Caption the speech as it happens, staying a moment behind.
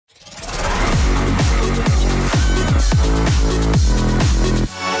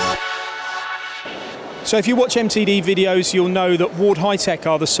So if you watch MTD videos, you'll know that Hwacheon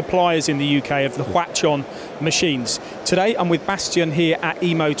are the suppliers in the UK of the Hwacheon machines. Today I'm with Bastian here at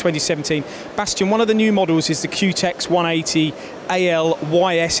EMO 2017. Bastian, one of the new models is the Cutex 180 AL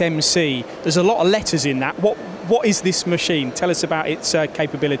YSMC. There's a lot of letters in that. What is this machine? Tell us about its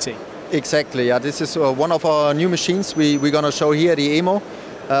capability. Exactly, yeah. This is one of our new machines we're going to show here at the EMO.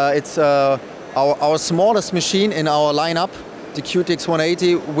 It's our smallest machine in our lineup, the Cutex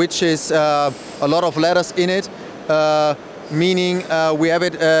 180, which is a lot of letters in it, meaning we have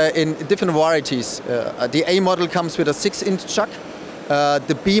it in different varieties. The A model comes with a 6-inch chuck.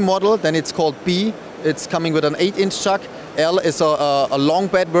 The B model, then it's called B, it's coming with an 8-inch chuck. L is a long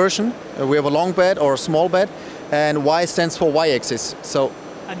bed version. We have a long bed or a small bed, and Y stands for Y-axis.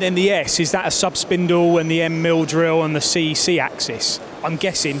 And then the S, is that a sub-spindle, and the M mill drill, and the C axis? I'm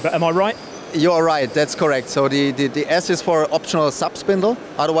guessing, but am I right? You're right, that's correct. So the S is for optional sub-spindle,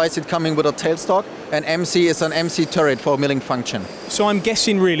 otherwise it's coming with a tailstock, and MC is an MC turret for milling function. So I'm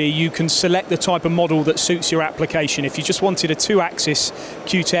guessing really you can select the type of model that suits your application. If you just wanted a 2-axis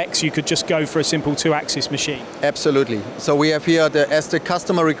Cutex, you could just go for a simple 2-axis machine. Absolutely. So we have here, as the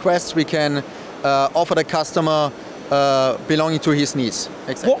customer requests, we can offer the customer belonging to his needs.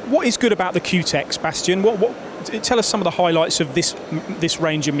 Exactly. What is good about the Cutex, Bastian? Tell us some of the highlights of this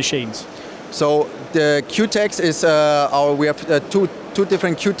range of machines. So the Cutex is we have two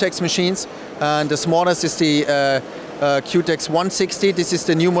different Cutex machines, and the smallest is the Cutex 160. This is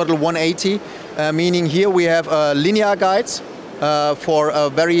the new model 180, meaning here we have linear guides for a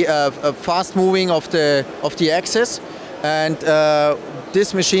very fast moving of the axis, and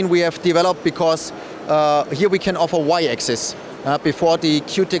this machine we have developed because here we can offer Y-axis. Before the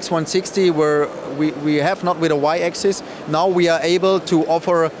Cutex 160, where we have not with a Y-axis, now we are able to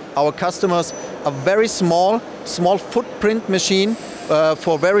offer our customers a very small footprint machine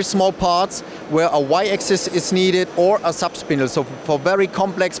for very small parts where a Y-axis is needed, or a sub-spindle. So for very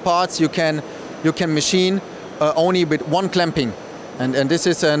complex parts, you can machine only with one clamping. And this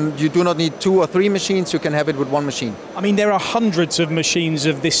is, you do not need 2 or 3 machines, you can have it with one machine. I mean, there are hundreds of machines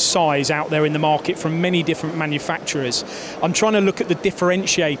of this size out there in the market from many different manufacturers. I'm trying to look at the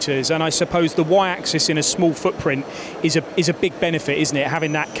differentiators, and I suppose the Y-axis in a small footprint is a big benefit, isn't it,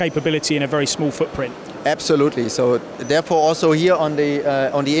 having that capability in a very small footprint? Absolutely. So therefore also here on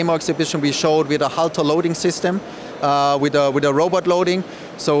the EMO exhibition we showed with a halter loading system, with a robot loading.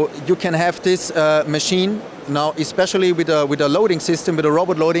 So you can have this machine now, especially with a loading system, with a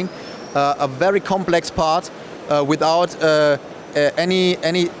robot loading, a very complex part without any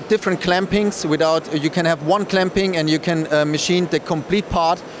different clampings. You can have one clamping and you can machine the complete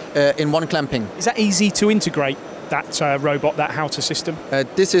part in one clamping. Is that easy to integrate, that robot, that halter system?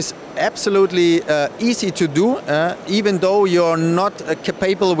 This is absolutely easy to do, even though you're not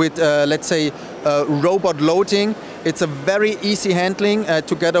capable with, let's say, robot loading. It's a very easy handling.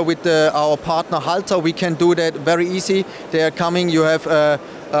 Together with our partner Halter, we can do that very easy. They are coming, you have an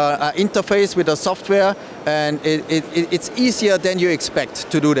interface with a software, and it's easier than you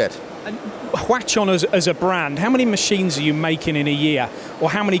expect to do that. And Hwacheon as a brand, how many machines are you making in a year? Or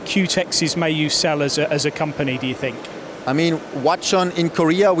how many Cutexes may you sell as a company, do you think? I mean, Hwacheon in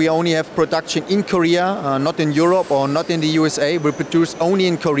Korea, we only have production in Korea, not in Europe or not in the USA. We produce only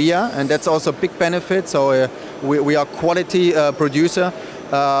in Korea, and that's also a big benefit. So we are quality producer.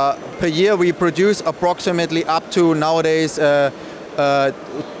 Per year we produce approximately up to nowadays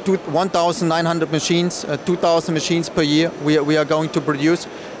 1,900 machines, 2,000 machines per year we are going to produce.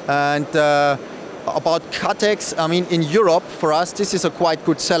 And about Cutex, I mean, in Europe, for us, this is a quite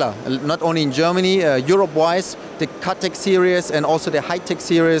good seller. Not only in Germany, Europe-wise, the Cutex series and also the high-tech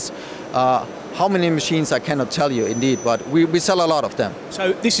series. How many machines I cannot tell you, indeed, but we sell a lot of them.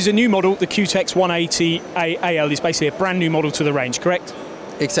 So this is a new model, the Cutex 180 AL is basically a brand new model to the range, correct?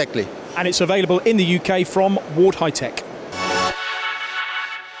 Exactly. And it's available in the UK from Hwacheon.